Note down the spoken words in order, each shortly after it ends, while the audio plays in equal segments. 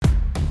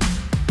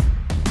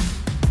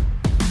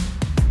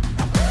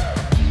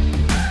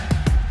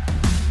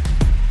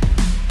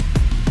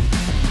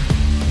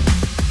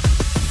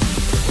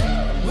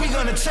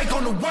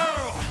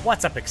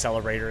What's up,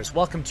 Accelerators?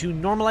 Welcome to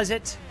Normalize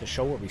It, the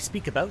show where we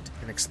speak about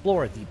and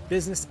explore the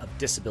business of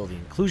disability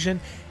inclusion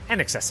and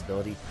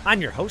accessibility.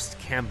 I'm your host,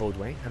 Cam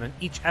Beaudoin, and on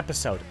each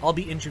episode, I'll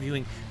be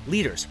interviewing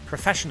leaders,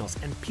 professionals,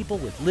 and people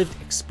with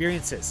lived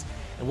experiences.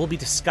 And we'll be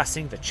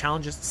discussing the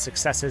challenges,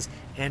 successes,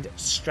 and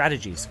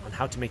strategies on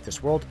how to make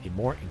this world a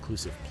more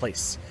inclusive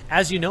place.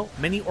 As you know,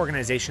 many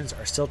organizations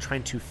are still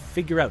trying to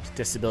figure out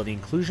disability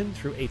inclusion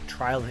through a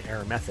trial and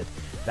error method.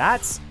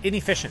 That's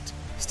inefficient.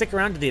 Stick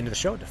around to the end of the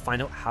show to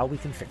find out how we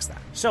can fix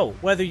that. So,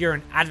 whether you're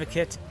an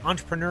advocate,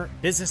 entrepreneur,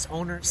 business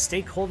owner,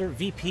 stakeholder,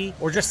 VP,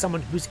 or just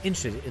someone who's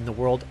interested in the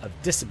world of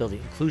disability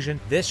inclusion,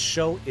 this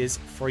show is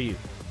for you.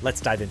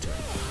 Let's dive into it.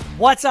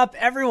 What's up,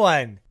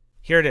 everyone?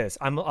 Here it is.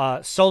 I'm a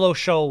solo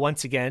show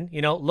once again,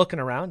 looking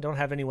around, don't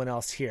have anyone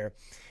else here.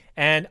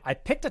 And I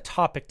picked a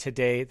topic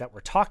today that we're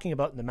talking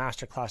about in the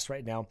masterclass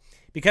right now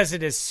because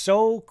it is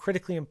so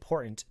critically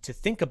important to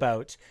think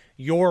about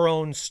your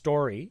own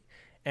story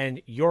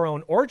and your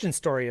own origin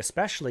story,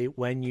 especially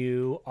when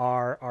you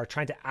are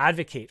trying to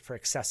advocate for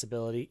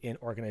accessibility in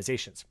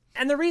organizations.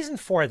 And the reason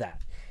for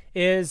that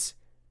is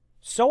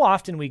so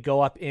often we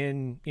go up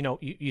in,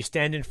 you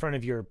stand in front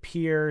of your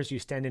peers, you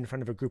stand in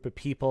front of a group of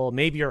people,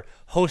 maybe you're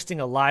hosting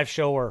a live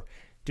show or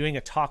doing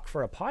a talk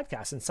for a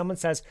podcast, and someone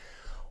says,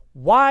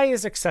 why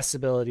is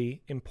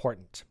accessibility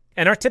important?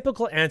 And our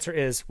typical answer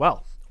is,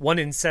 well, 1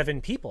 in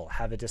 7 people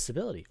have a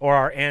disability. Or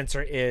our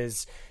answer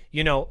is,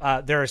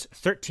 there's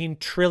 $13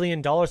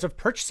 trillion of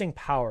purchasing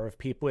power of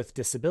people with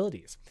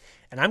disabilities.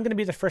 And I'm going to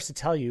be the first to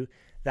tell you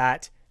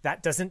that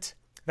that doesn't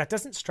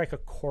strike a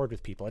chord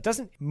with people. It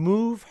doesn't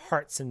move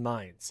hearts and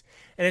minds.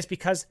 And it's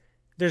because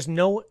there's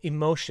no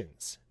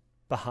emotions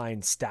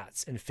behind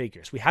stats and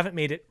figures. We haven't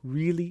made it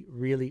really,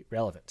 really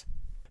relevant.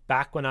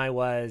 Back when I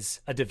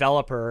was a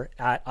developer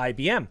at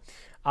IBM,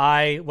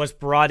 I was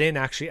brought in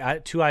actually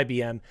to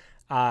IBM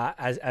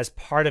as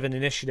part of an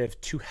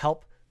initiative to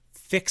help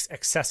fix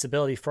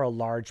accessibility for a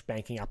large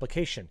banking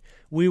application.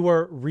 We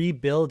were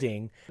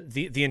rebuilding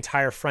the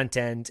entire front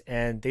end,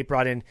 and they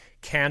brought in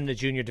Cam, the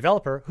junior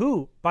developer,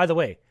 who, by the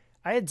way,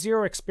 I had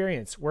zero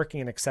experience working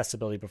in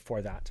accessibility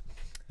before that.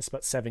 It's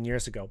about 7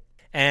 years ago.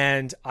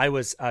 And I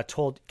was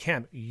told,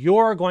 Cam,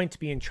 you're going to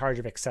be in charge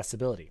of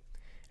accessibility.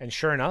 And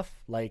sure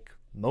enough, like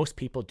most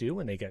people do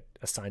when they get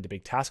assigned a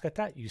big task like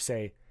that, you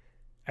say,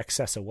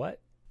 access a what?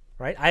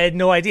 Right? I had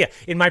no idea.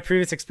 In my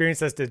previous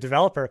experience as the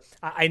developer,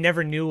 I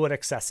never knew what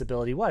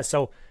accessibility was.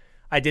 So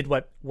I did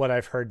what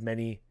I've heard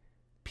many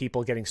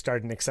people getting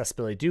started in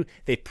accessibility do.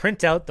 They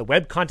print out the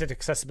Web Content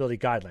Accessibility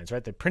Guidelines,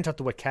 right? They print out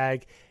the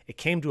WCAG. It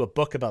came to a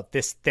book about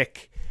this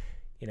thick,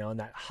 in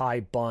that high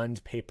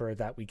bond paper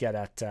that we get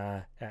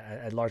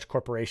at large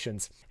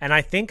corporations. And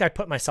I think I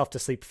put myself to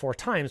sleep 4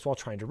 times while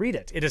trying to read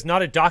it. It is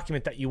not a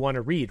document that you want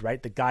to read,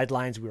 right? The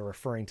guidelines, we were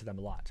referring to them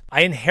a lot.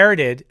 I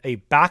inherited a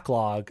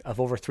backlog of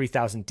over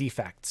 3,000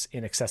 defects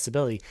in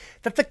accessibility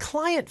that the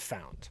client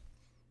found.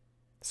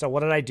 So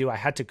what did I do? I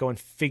had to go and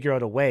figure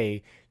out a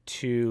way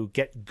to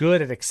get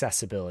good at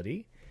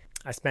accessibility.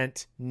 I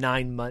spent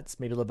 9 months,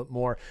 maybe a little bit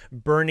more,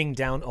 burning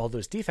down all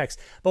those defects.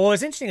 But what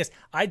was interesting is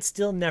I'd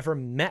still never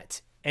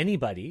met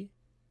anybody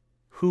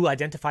who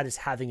identified as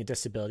having a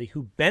disability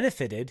who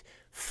benefited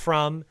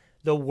from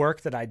the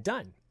work that I'd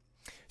done.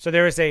 So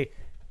there is a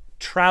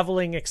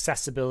traveling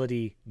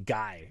accessibility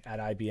guy at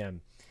IBM,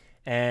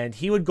 and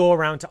he would go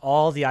around to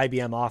all the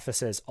IBM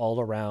offices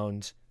all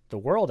around the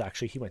world.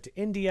 Actually, he went to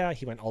India,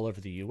 he went all over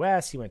the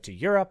US, he went to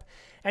Europe,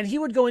 and he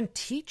would go and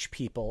teach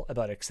people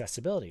about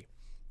accessibility.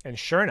 And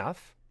sure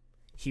enough,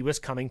 he was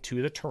coming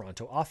to the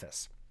Toronto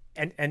office.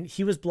 And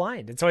he was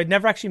blind. And so I'd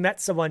never actually met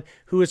someone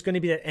who was going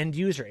to be that end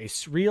user, a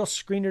real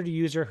screener to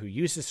user who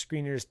uses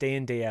screeners day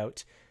in, day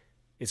out,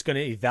 is going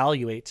to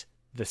evaluate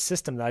the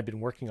system that I've been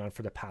working on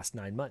for the past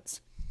 9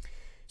 months.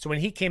 So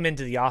when he came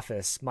into the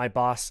office, my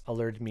boss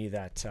alerted me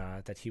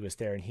that he was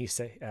there.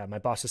 And my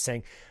boss was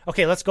saying,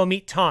 okay, let's go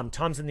meet Tom.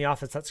 Tom's in the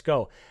office. Let's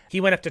go. He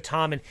went up to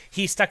Tom and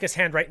he stuck his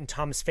hand right in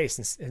Tom's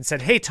face and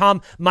said, hey,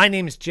 Tom, my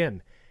name's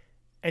Jim.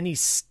 And he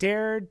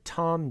stared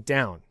Tom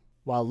down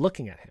while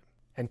looking at him.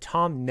 And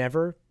Tom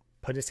never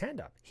put his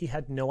hand up. He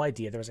had no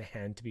idea there was a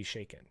hand to be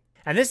shaken.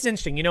 And this is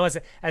interesting,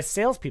 as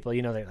salespeople,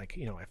 they're like,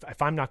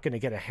 if I'm not going to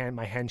get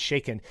my hand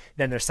shaken,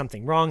 then there's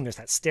something wrong. There's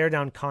that stare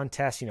down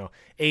contest,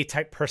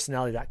 A-type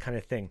personality, that kind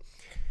of thing.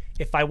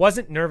 If I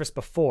wasn't nervous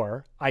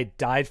before, I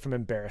died from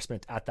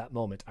embarrassment at that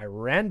moment. I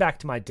ran back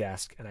to my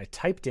desk and I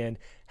typed in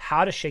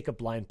how to shake a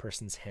blind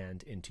person's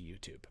hand into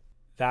YouTube.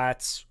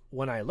 That's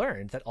when I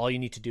learned that all you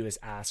need to do is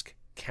ask,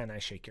 can I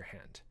shake your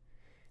hand?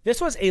 This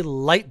was a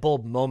light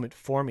bulb moment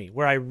for me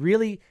where I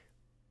really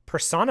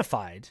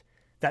personified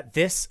that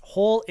this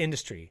whole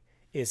industry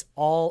is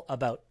all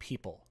about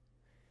people.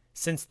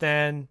 Since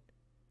then,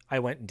 I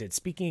went and did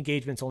speaking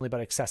engagements only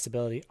about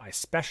accessibility. I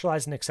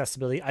specialized in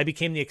accessibility. I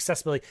became the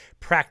accessibility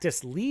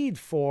practice lead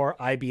for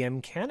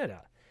IBM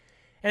Canada.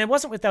 And it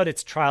wasn't without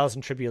its trials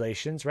and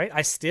tribulations, right?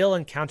 I still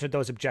encountered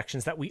those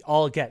objections that we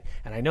all get.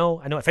 And I know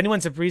if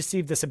anyone's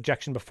received this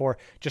objection before,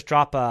 just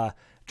drop an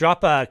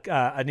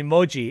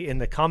emoji in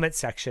the comment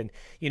section.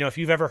 If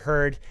you've ever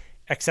heard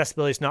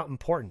accessibility is not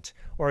important,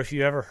 or if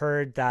you ever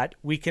heard that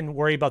we can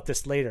worry about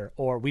this later,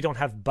 or we don't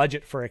have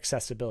budget for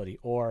accessibility,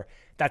 or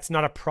that's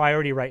not a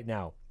priority right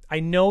now. I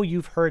know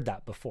you've heard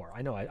that before.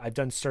 I know I've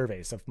done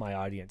surveys of my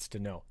audience to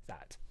know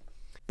that.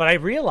 But I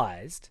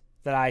realized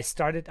that I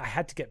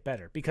had to get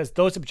better because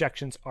those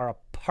objections are a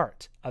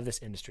part of this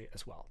industry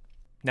as well.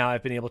 Now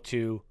I've been able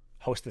to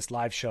host this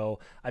live show.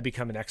 I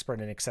become an expert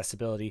in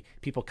accessibility.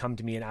 People come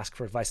to me and ask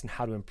for advice on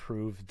how to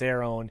improve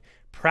their own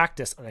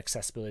practice on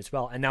accessibility as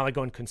well. And now I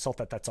go and consult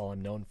that. That's all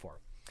I'm known for.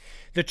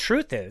 The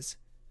truth is,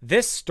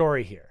 this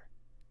story here,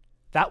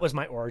 that was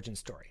my origin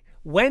story.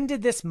 When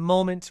did this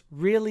moment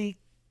really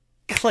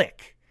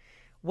click?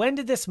 When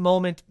did this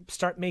moment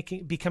start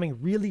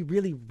becoming really,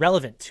 really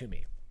relevant to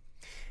me?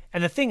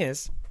 And the thing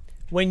is,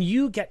 when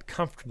you get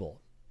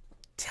comfortable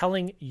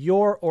telling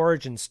your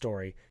origin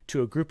story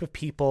to a group of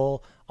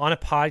people on a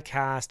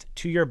podcast,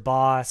 to your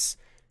boss,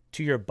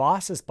 to your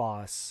boss's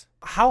boss,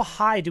 how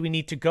high do we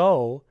need to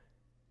go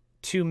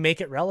to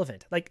make it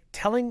relevant? Like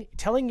telling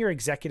your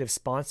executive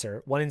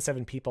sponsor 1 in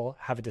 7 people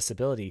have a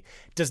disability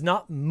does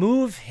not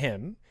move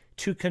him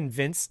to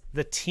convince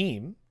the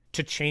team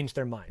to change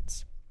their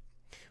minds.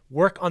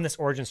 Work on this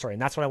origin story,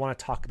 and that's what I want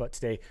to talk about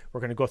today. We're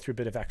going to go through a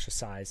bit of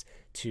exercise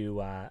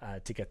to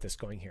get this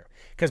going here.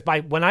 Because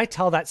when I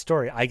tell that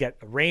story, I get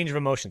a range of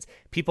emotions.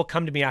 People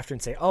come to me after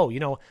and say, "Oh,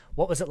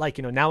 what was it like?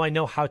 Now I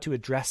know how to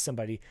address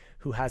somebody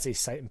who has a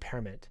sight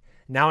impairment.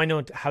 Now I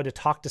know how to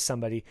talk to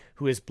somebody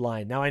who is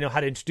blind. Now I know how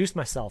to introduce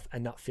myself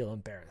and not feel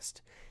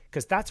embarrassed."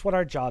 Because that's what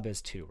our job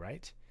is too,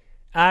 right?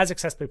 As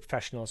accessibility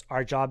professionals,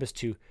 our job is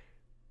to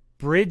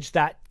bridge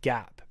that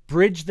gap,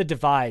 bridge the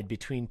divide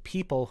between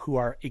people who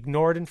are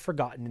ignored and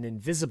forgotten and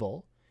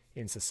invisible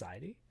in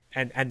society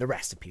and the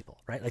rest of people,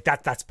 right? Like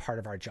that's part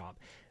of our job.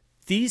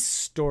 These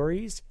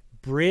stories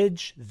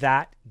bridge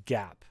that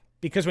gap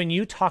because when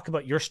you talk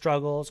about your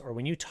struggles or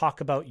when you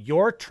talk about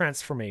your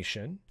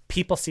transformation,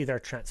 people see their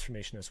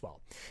transformation as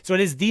well. So it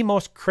is the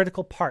most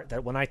critical part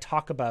that when I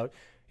talk about,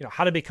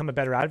 how to become a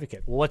better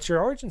advocate. Well, what's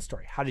your origin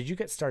story? How did you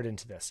get started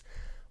into this?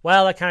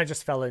 Well, I kind of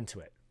just fell into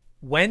it.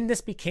 When this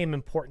became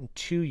important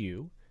to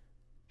you,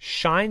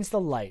 shines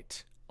the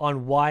light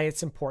on why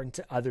it's important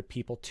to other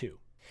people too.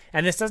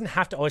 And this doesn't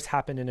have to always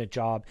happen in a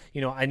job.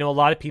 I know a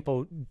lot of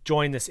people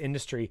join this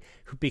industry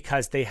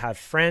because they have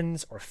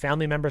friends or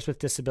family members with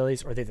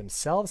disabilities, or they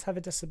themselves have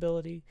a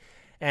disability.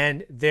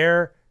 And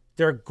their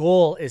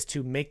goal is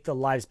to make the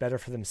lives better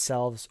for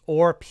themselves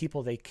or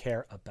people they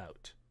care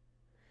about.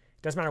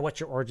 It doesn't matter what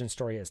your origin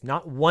story is.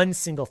 Not one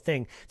single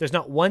thing. There's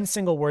not one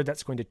single word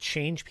that's going to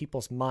change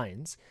people's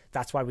minds.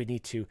 That's why we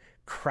need to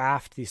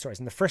craft these stories.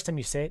 And the first time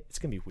you say it, it's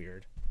going to be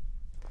weird.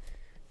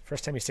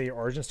 First time you say your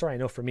origin story, I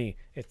know for me,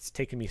 it's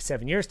taken me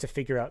 7 years to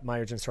figure out my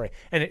origin story.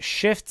 And it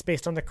shifts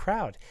based on the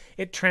crowd.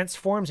 It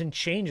transforms and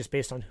changes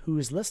based on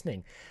who's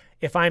listening.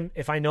 If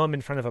I know I'm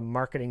in front of a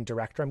marketing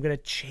director, I'm going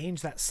to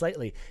change that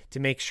slightly to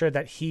make sure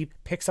that he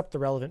picks up the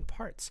relevant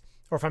parts.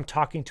 Or if I'm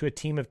talking to a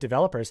team of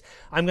developers,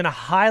 I'm going to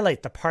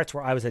highlight the parts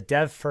where I was a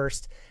dev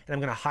first, and I'm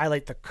going to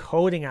highlight the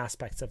coding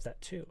aspects of that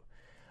too.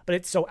 But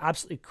it's so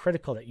absolutely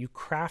critical that you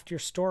craft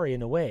your story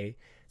in a way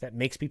that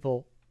makes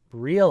people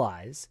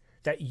realize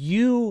that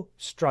you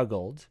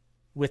struggled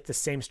with the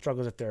same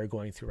struggles that they're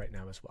going through right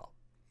now as well.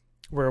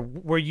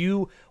 Were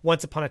you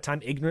once upon a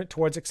time ignorant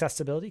towards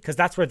accessibility? Because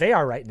that's where they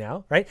are right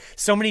now, right?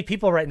 So many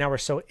people right now are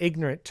so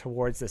ignorant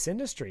towards this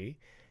industry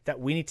that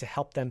we need to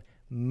help them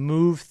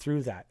move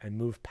through that and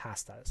move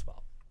past that as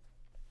well.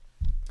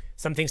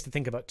 Some things to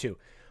think about too.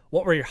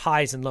 What were your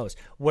highs and lows?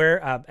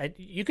 Where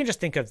you can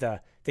just think of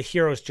the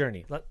hero's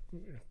journey,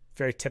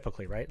 very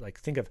typically, right? Like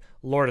think of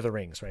Lord of the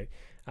Rings, right?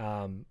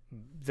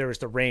 There was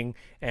the ring,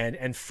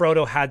 and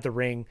Frodo had the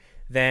ring.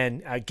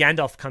 Then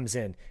Gandalf comes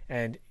in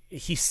and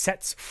he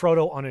sets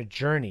Frodo on a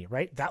journey,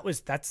 right?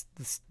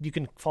 You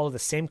can follow the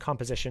same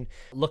composition.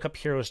 Look up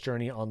hero's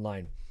journey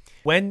online.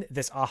 When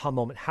this aha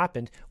moment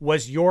happened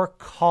was your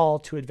call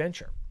to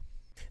adventure.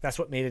 That's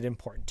what made it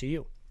important to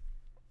you.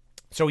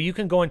 So you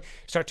can go and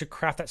start to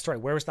craft that story.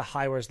 Where was the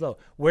high, where was low?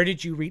 Where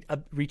did you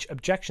reach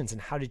objections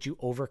and how did you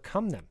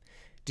overcome them?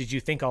 Did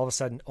you think all of a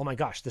sudden, oh my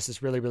gosh, this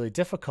is really, really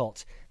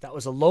difficult? That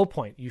was a low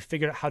point. You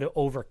figured out how to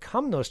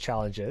overcome those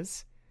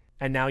challenges,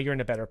 and now you're in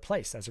a better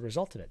place as a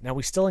result of it. Now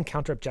we still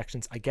encounter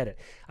objections. I get it.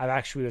 I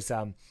actually was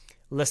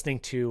listening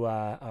to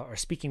or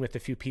speaking with a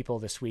few people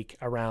this week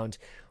around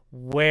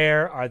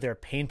where are their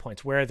pain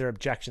points? Where are their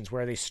objections?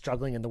 Where are they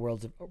struggling in the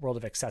world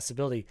of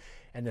accessibility?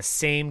 And the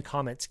same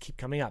comments keep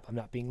coming up. I'm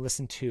not being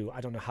listened to. I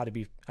don't know how to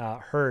be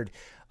heard.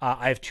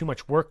 I have too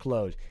much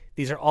workload.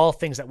 These are all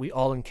things that we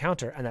all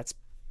encounter, and that's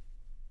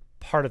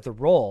part of the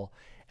role.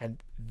 And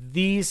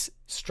these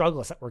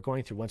struggles that we're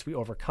going through, once we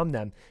overcome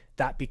them,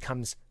 that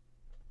becomes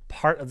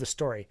part of the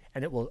story,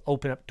 and it will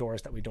open up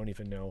doors that we don't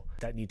even know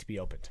that need to be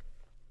opened.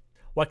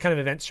 What kind of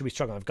events should we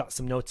struggle? I've got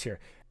some notes here.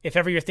 If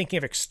ever you're thinking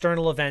of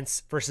external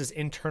events versus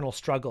internal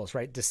struggles,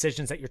 right?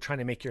 Decisions that you're trying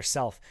to make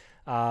yourself,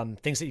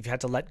 things that you've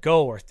had to let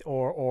go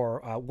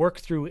or work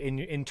through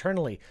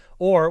internally,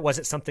 or was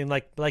it something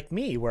like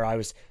me where I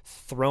was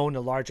thrown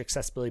a large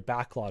accessibility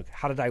backlog?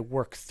 How did I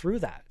work through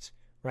that?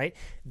 Right?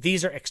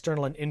 These are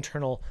external and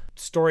internal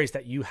stories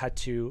that you had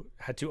to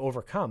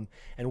overcome,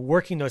 and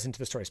working those into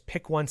the stories.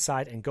 Pick one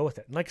side and go with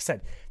it. And like I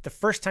said, the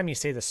first time you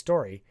say the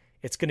story,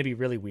 it's going to be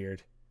really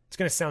weird. It's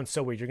going to sound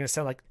so weird. You're going to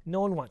sound like no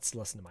one wants to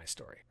listen to my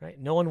story, right?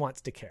 No one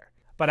wants to care.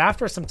 But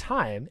after some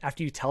time,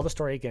 after you tell the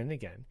story again and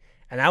again,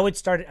 and I would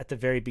start it at the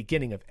very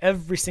beginning of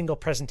every single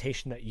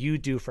presentation that you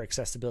do for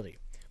accessibility,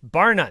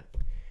 bar none.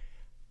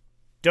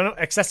 Don't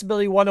know,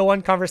 Accessibility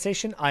 101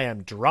 conversation, I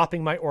am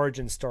dropping my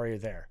origin story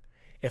there.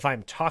 If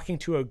I'm talking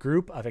to a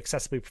group of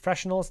accessibility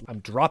professionals, I'm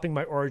dropping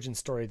my origin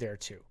story there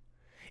too.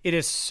 It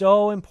is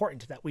so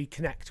important that we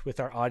connect with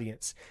our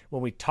audience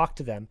when we talk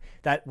to them,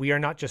 that we are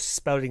not just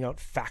spouting out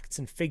facts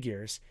and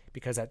figures,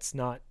 because it's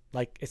not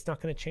going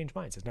to change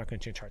minds. It's not going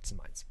to change hearts and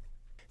minds.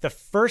 The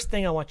first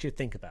thing I want you to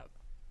think about,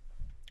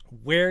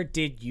 where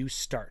did you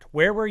start?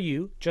 Where were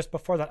you just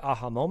before that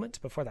aha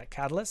moment, before that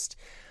catalyst?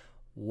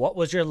 What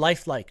was your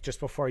life like just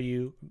before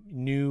you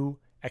knew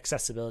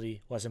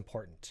accessibility was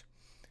important?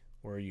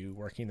 Were you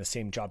working the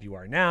same job you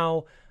are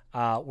now?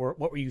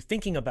 What were you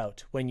thinking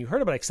about when you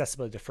heard about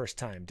accessibility the first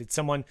time? Did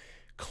someone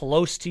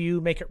close to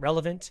you make it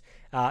relevant?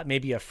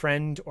 Maybe a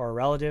friend or a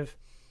relative?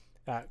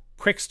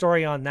 Quick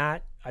story on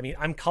that. I mean,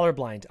 I'm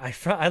colorblind.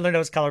 I learned I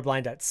was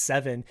colorblind at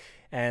 7,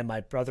 and my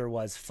brother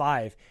was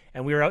 5,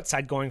 and we were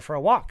outside going for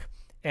a walk.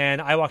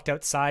 And I walked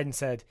outside and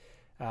said,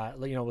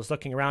 was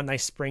looking around,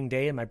 nice spring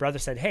day, and my brother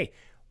said, "Hey,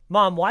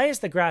 Mom, why is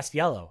the grass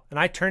yellow?" And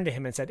I turned to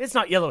him and said, "It's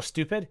not yellow,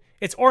 stupid.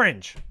 It's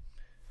orange."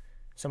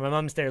 So my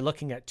mom's there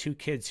looking at two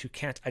kids who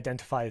can't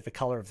identify the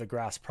color of the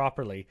grass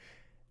properly.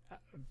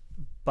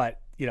 But,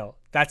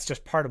 that's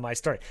just part of my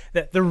story.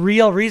 The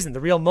real reason, the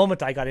real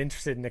moment I got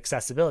interested in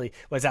accessibility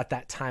was at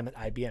that time at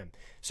IBM.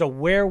 So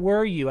where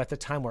were you at the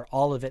time where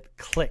all of it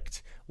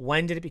clicked?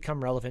 When did it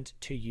become relevant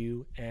to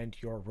you and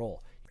your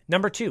role?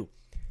 Number 2,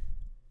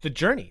 the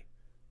journey.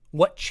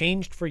 What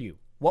changed for you?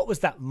 What was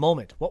that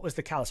moment? What was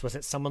the catalyst? Was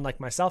it someone like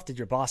myself? Did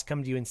your boss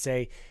come to you and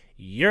say,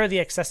 "You're the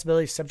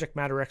accessibility subject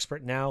matter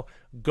expert now,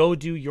 go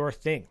do your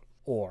thing"?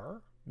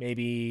 Or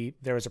maybe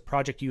there was a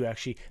project, you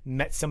actually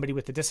met somebody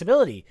with a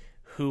disability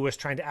who was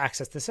trying to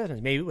access the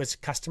systems. Maybe it was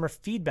customer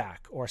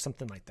feedback or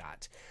something like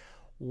that.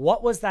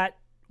 What was that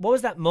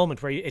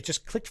moment where it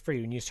just clicked for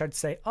you and you started to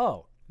say,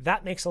 "Oh,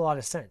 that makes a lot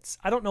of sense.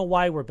 I don't know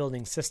why we're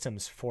building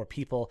systems for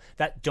people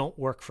that don't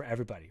work for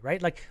everybody,"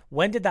 right? Like,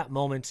 when did that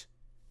moment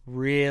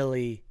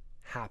really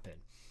happen?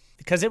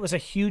 Because it was a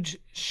huge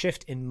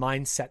shift in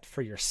mindset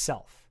for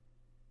yourself.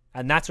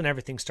 And that's when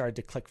everything started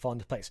to fall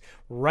into place.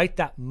 Write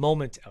that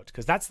moment out,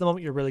 because that's the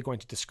moment you're really going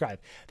to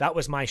describe. That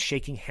was my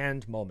shaking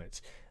hand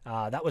moment.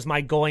 That was my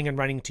going and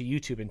running to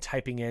YouTube and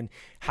typing in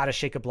how to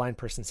shake a blind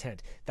person's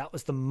hand. That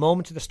was the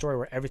moment of the story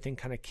where everything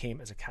kind of came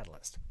as a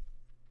catalyst.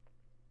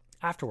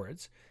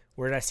 Afterwards,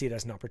 where did I see it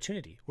as an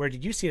opportunity? Where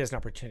did you see it as an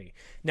opportunity?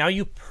 Now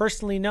you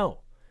personally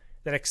know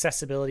that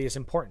accessibility is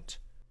important.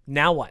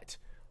 Now what?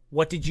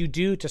 What did you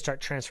do to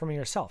start transforming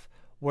yourself?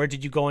 Where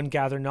did you go and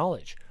gather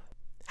knowledge?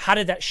 How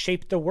did that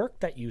shape the work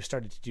that you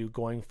started to do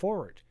going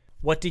forward?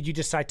 What did you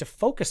decide to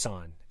focus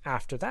on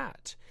after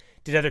that?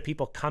 Did other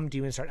people come to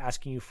you and start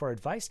asking you for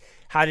advice?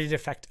 How did it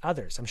affect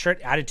others? I'm sure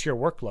it added to your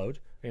workload.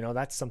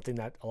 That's something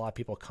that a lot of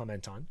people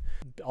comment on.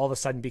 All of a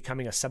sudden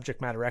becoming a subject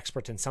matter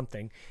expert in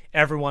something,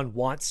 everyone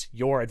wants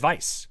your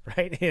advice,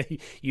 right?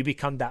 You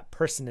become that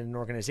person in an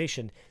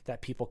organization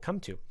that people come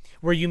to.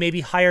 Were you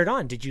maybe hired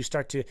on? Did you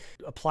start to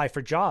apply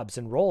for jobs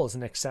and roles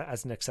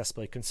as an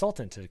accessibility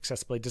consultant, an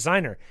accessibility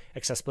designer,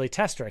 accessibility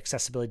tester,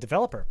 accessibility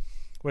developer?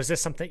 Was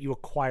this something that you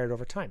acquired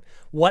over time?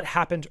 What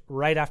happened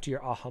right after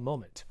your aha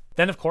moment?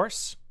 Then, of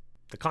course,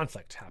 the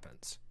conflict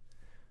happens.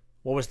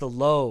 What was the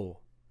low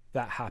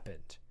that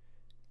happened?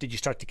 Did you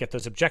start to get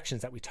those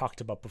objections that we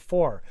talked about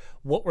before?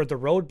 What were the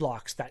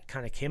roadblocks that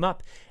kind of came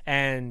up?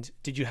 And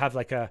did you have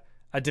like a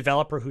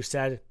developer who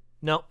said,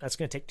 "No, that's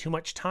going to take too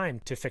much time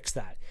to fix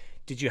that"?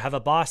 Did you have a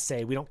boss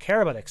say, "We don't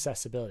care about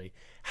accessibility"?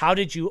 How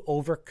did you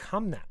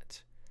overcome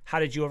that? How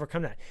did you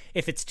overcome that?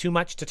 If it's too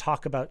much to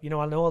talk about, I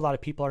know a lot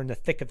of people are in the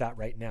thick of that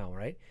right now,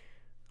 right?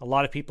 A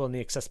lot of people in the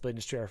accessibility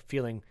industry are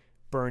feeling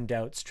burned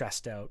out,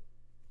 stressed out,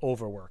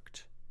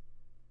 overworked.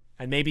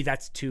 And maybe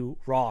that's too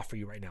raw for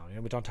you right now.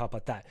 We don't talk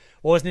about that.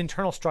 What was an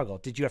internal struggle?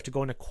 Did you have to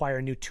go and acquire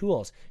new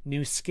tools,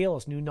 new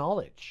skills, new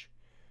knowledge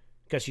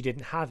because you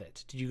didn't have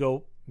it? Did you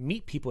go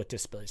meet people with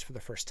disabilities for the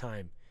first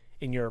time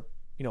in your,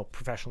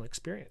 professional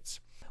experience?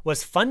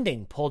 Was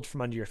funding pulled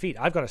from under your feet?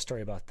 I've got a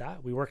story about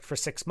that. We worked for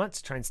 6 months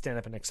to try and stand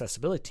up an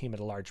accessibility team at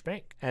a large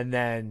bank. And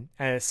then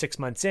 6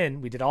 months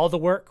in, we did all the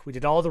work. We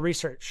did all the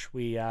research.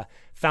 We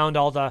found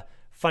all the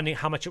funding,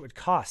 how much it would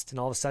cost. And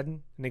all of a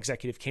sudden, an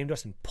executive came to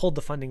us and pulled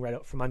the funding right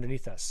out from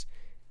underneath us.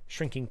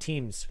 Shrinking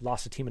teams,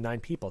 lost a team of 9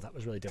 people. That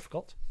was really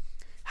difficult.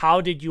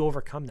 How did you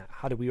overcome that?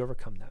 How did we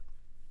overcome that?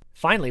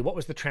 Finally, what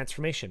was the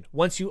transformation?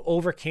 Once you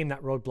overcame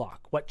that roadblock,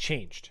 what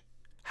changed?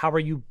 How are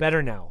you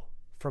better now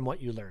from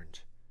what you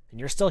learned? And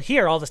you're still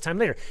here all this time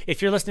later.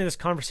 If you're listening to this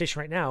conversation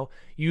right now,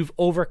 you've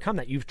overcome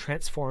that. You've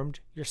transformed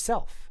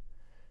yourself.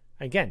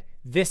 Again,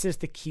 this is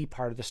the key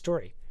part of the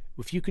story.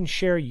 If you can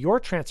share your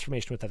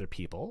transformation with other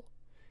people,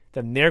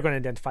 then they're going to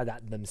identify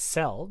that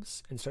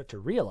themselves and start to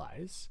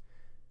realize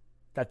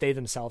that they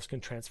themselves can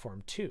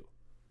transform too.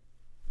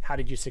 How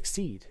did you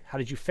succeed? How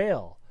did you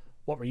fail?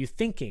 What were you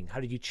thinking? How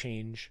did you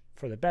change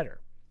for the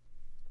better?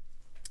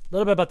 A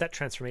little bit about that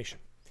transformation.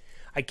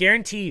 I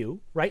guarantee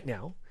you right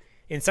now,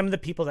 in some of the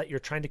people that you're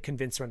trying to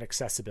convince around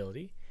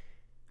accessibility,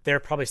 they're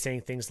probably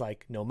saying things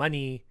like no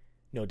money,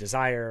 no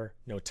desire,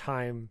 no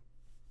time,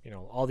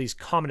 all these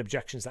common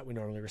objections that we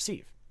normally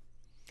receive.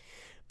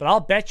 But I'll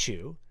bet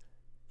you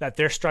that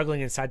they're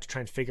struggling inside to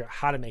try and figure out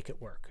how to make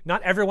it work.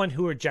 Not everyone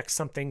who rejects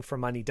something for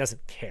money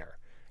doesn't care.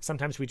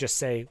 Sometimes we just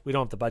say we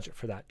don't have the budget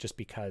for that just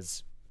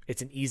because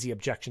it's an easy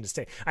objection to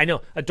say. I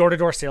know a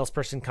door-to-door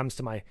salesperson comes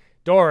to my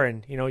door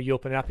and, you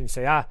open it up and you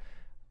say, I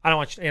don't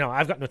want you,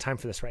 I've got no time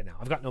for this right now.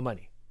 I've got no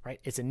money, right?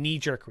 It's a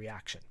knee-jerk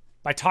reaction.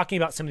 By talking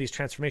about some of these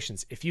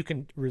transformations, if you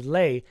can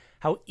relay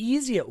how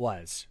easy it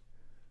was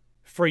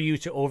for you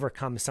to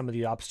overcome some of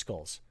the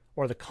obstacles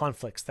or the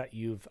conflicts that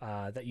you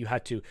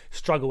had to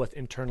struggle with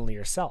internally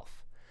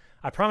yourself,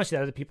 I promise you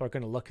that other people are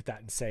going to look at that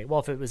and say, well,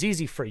 if it was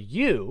easy for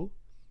you,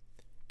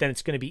 then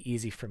it's going to be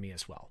easy for me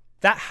as well.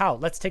 That how,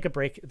 let's take a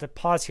break,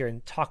 pause here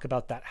and talk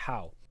about that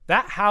how.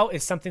 That how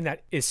is something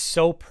that is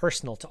so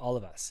personal to all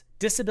of us.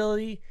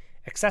 Disability,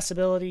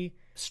 accessibility,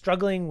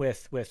 struggling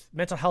with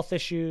mental health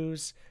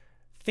issues,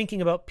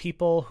 thinking about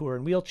people who are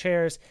in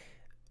wheelchairs.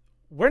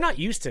 We're not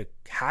used to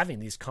having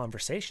these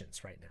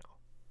conversations right now,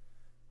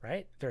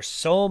 right? There's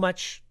so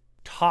much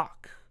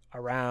talk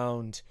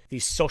around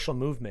these social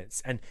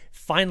movements. And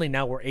finally,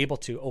 now we're able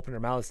to open our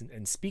mouths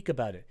and speak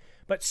about it.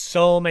 But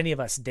so many of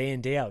us, day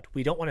in, day out,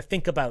 we don't want to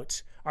think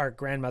about our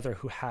grandmother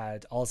who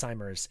had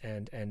Alzheimer's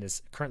and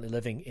is currently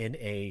living in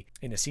a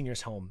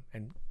senior's home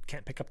and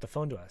can't pick up the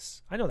phone to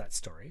us. I know that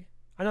story.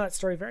 I know that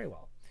story very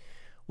well.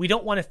 We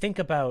don't want to think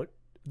about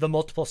the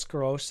multiple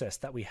sclerosis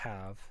that we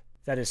have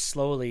that is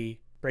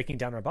slowly breaking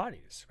down our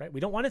bodies, right? We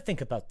don't want to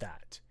think about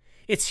that.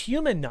 It's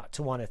human not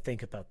to want to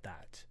think about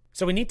that.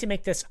 So we need to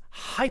make this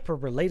hyper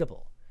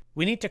relatable.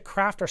 We need to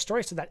craft our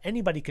story so that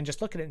anybody can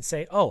just look at it and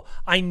say, oh,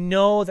 I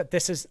know that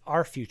this is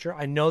our future.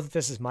 I know that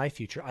this is my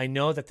future. I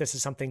know that this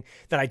is something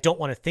that I don't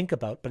want to think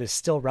about, but is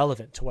still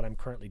relevant to what I'm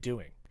currently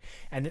doing.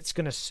 And it's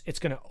going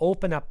to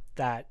open up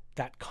that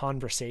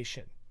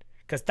conversation,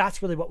 because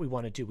that's really what we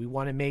want to do. We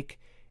want to make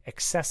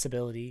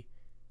accessibility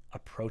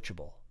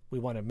approachable. We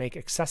want to make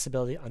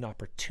accessibility an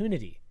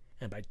opportunity.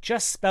 And by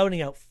just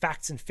spouting out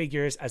facts and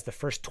figures as the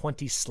first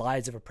 20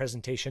 slides of a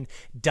presentation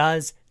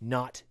does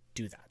not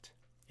do that.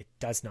 It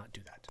does not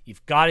do that.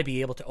 You've got to be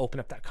able to open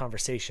up that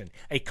conversation,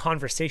 a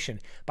conversation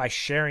by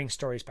sharing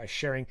stories, by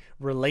sharing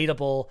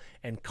relatable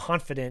and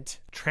confident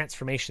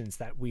transformations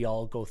that we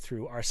all go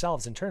through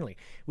ourselves internally.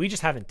 We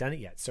just haven't done it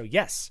yet. So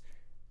yes,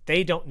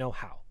 they don't know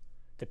how.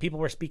 The people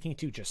we're speaking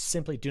to just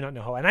simply do not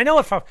know how. And I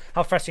know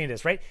how frustrating it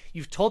is, right?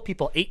 You've told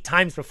people 8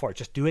 times before,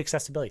 just do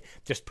accessibility.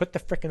 Just put the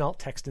frickin' alt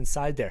text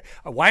inside there.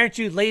 Or why aren't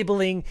you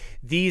labeling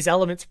these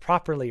elements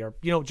properly? Or,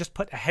 just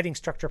put a heading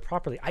structure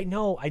properly. I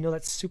know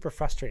that's super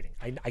frustrating.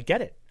 I get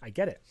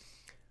it.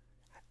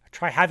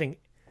 Try having,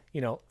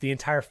 the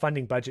entire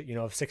funding budget,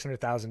 of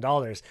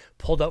 $600,000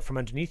 pulled out from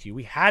underneath you.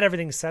 We had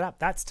everything set up.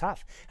 That's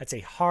tough. That's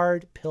a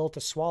hard pill to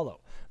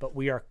swallow. But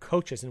we are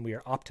coaches and we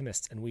are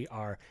optimists and we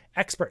are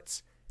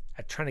experts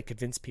at trying to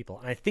convince people.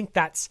 And I think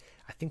that's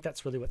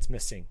really what's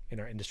missing in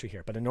our industry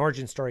here. But an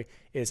origin story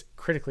is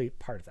critically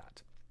part of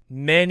that.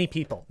 Many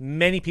people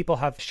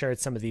have shared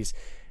some of these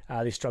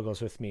struggles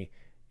with me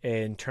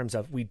in terms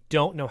of we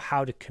don't know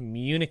how to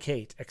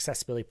communicate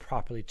accessibility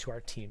properly to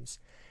our teams.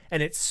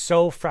 And it's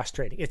so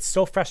frustrating. It's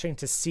so frustrating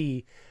to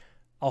see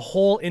a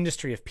whole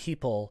industry of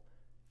people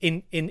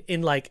in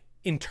like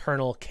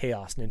internal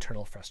chaos and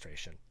internal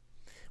frustration.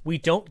 We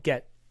don't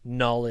get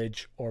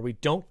knowledge, or we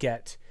don't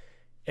get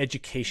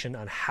education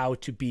on how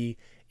to be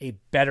a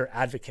better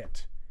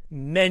advocate.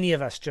 Many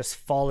of us just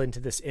fall into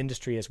this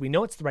industry as we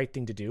know it's the right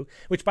thing to do,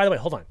 which, by the way,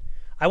 hold on.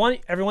 I want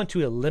everyone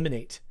to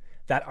eliminate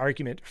that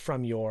argument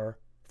from your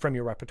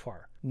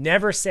repertoire.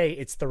 Never say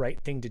it's the right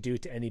thing to do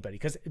to anybody,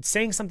 because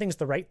saying something's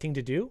the right thing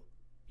to do,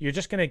 you're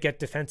just going to get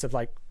defensive.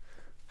 Like,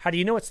 how do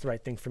you know it's the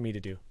right thing for me to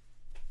do?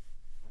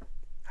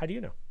 How do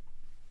you know?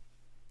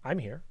 I'm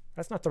here.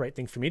 That's not the right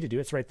thing for me to do.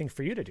 It's the right thing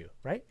for you to do,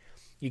 right?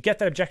 You get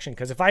that objection,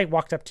 because if I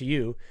walked up to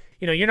you,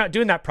 you're not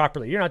doing that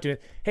properly. You're not doing,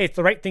 hey, it's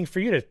the right thing for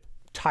you to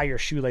tie your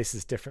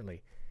shoelaces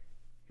differently.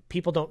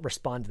 People don't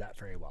respond to that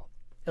very well.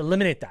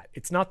 Eliminate that.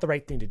 It's not the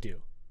right thing to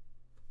do.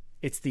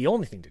 It's the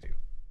only thing to do.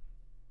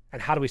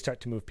 And how do we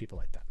start to move people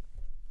like that?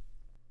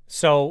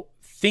 So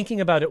thinking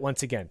about it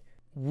once again,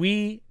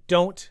 we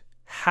don't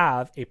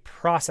have a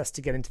process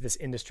to get into this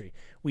industry.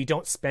 We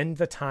don't spend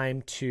the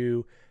time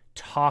to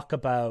talk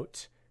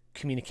about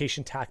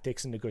communication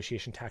tactics and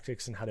negotiation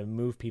tactics and how to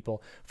move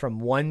people from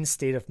one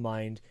state of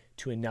mind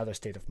to another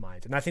state of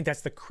mind. And I think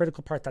that's the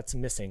critical part that's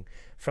missing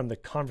from the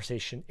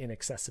conversation in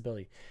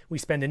accessibility. We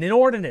spend an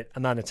inordinate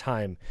amount of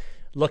time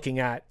looking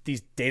at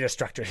these data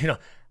structures.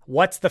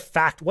 What's the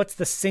fact? What's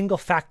the single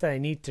fact that I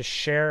need to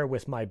share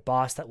with my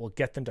boss that will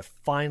get them to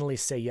finally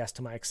say yes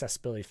to my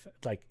accessibility?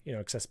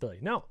 Accessibility.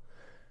 No,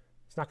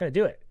 it's not going to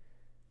do it.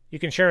 You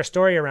can share a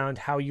story around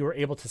how you were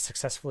able to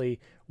successfully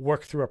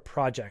work through a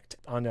project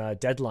on a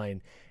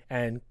deadline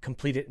and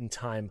complete it in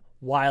time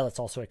while it's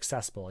also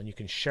accessible. And you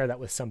can share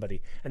that with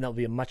somebody, and that'll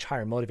be a much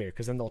higher motivator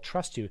because then they'll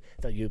trust you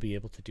that you'll be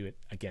able to do it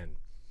again.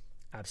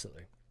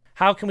 Absolutely.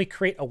 How can we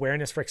create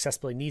awareness for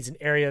accessibility needs in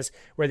areas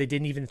where they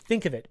didn't even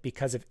think of it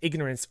because of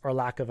ignorance or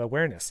lack of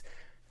awareness?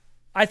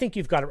 I think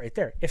you've got it right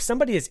there. If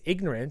somebody is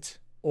ignorant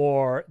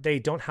or they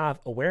don't have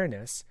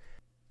awareness,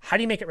 how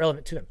do you make it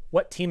relevant to them?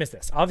 What team is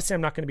this? Obviously,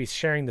 I'm not going to be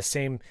sharing the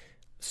same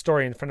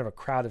story in front of a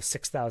crowd of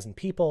 6,000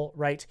 people,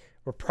 right?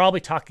 We're probably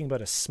talking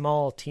about a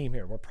small team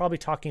here. We're probably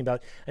talking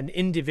about an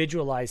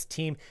individualized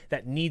team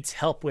that needs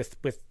help with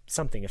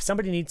something. If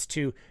somebody needs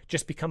to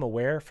just become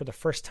aware for the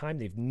first time,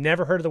 they've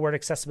never heard of the word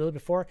accessibility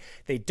before,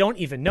 they don't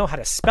even know how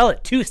to spell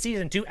it, 2 C's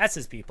and 2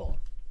 S's, people.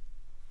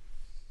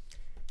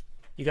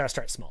 You got to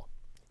start small.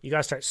 You got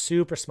to start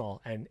super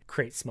small and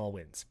create small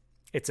wins.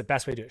 It's the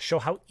best way to do it. Show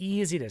how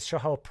easy it is. Show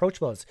how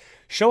approachable it is.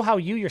 Show how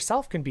you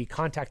yourself can be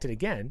contacted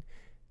again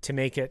to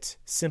make it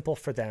simple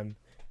for them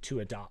to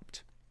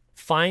adopt.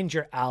 Find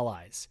your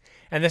allies.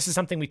 And this is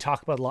something we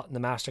talk about a lot in the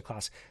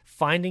masterclass.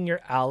 Finding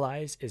your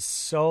allies is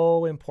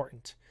so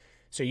important.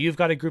 So you've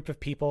got a group of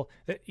people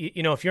that,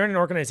 if you're in an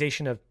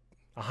organization of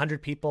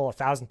 100 people,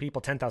 1,000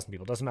 people, 10,000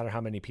 people, doesn't matter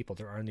how many people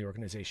there are in the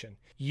organization,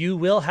 you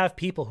will have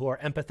people who are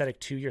empathetic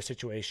to your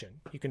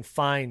situation. You can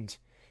find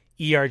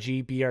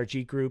ERG,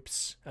 BRG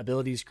groups,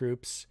 abilities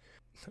groups,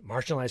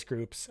 marginalized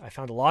groups. I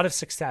found a lot of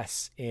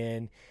success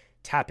in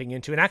tapping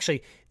into, and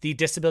actually the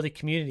disability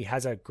community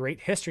has a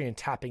great history in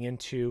tapping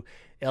into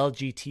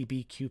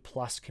LGBTQ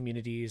plus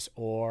communities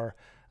or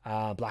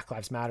Black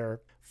Lives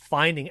Matter.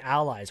 Finding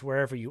allies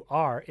wherever you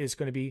are is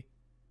going to be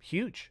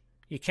huge.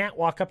 You can't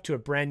walk up to a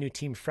brand new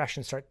team fresh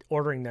and start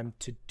ordering them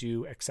to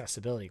do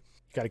accessibility.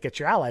 You got to get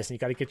your allies and you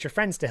got to get your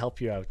friends to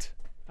help you out.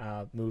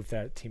 Move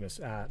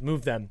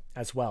them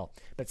as well.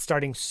 But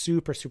starting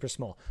super, super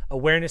small.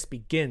 Awareness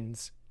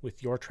begins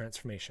with your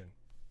transformation.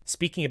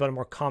 Speaking about a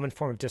more common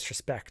form of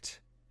disrespect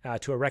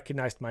to a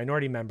recognized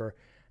minority member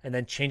and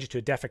then change it to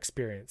a deaf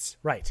experience.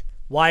 Right.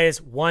 Why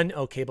is one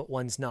okay, but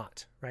one's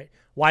not? Right.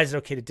 Why is it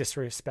okay to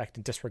disrespect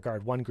and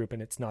disregard one group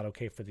and it's not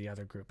okay for the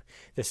other group?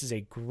 This is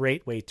a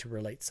great way to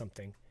relate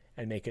something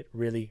and make it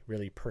really,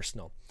 really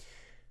personal.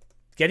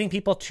 Getting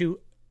people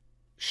to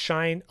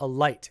shine a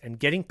light and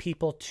getting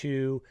people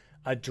to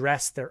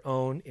address their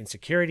own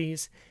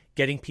insecurities,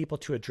 getting people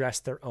to address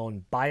their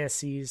own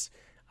biases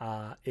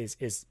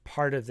is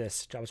part of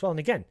this job as well. And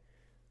again,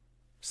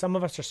 some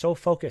of us are so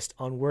focused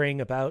on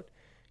worrying about,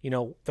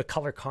 the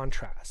color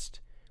contrast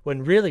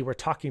when really we're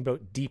talking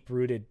about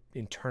deep-rooted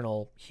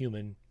internal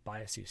human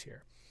biases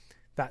here.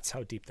 That's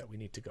how deep that we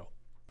need to go.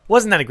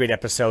 Wasn't that a great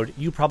episode?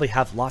 You probably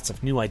have lots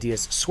of new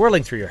ideas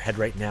swirling through your head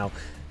right now.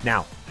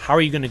 Now, how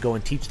are you going to go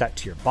and teach that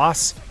to your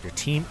boss, your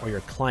team, or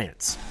your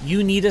clients?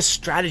 You need a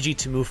strategy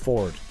to move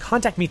forward.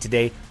 Contact me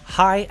today,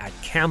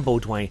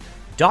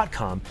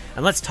 hi@cambeaudoin.com,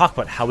 and let's talk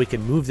about how we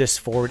can move this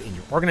forward in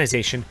your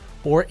organization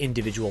or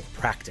individual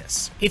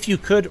practice. If you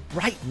could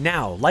right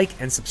now like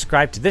and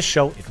subscribe to this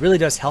show, it really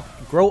does help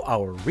grow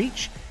our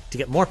reach to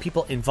get more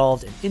people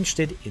involved and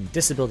interested in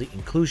disability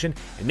inclusion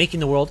and making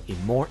the world a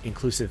more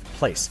inclusive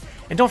place.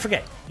 And don't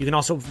forget, you can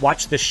also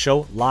watch this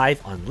show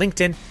live on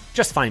LinkedIn.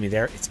 Just find me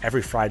there. It's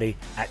every Friday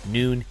at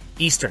noon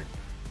Eastern.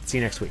 See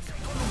you next week.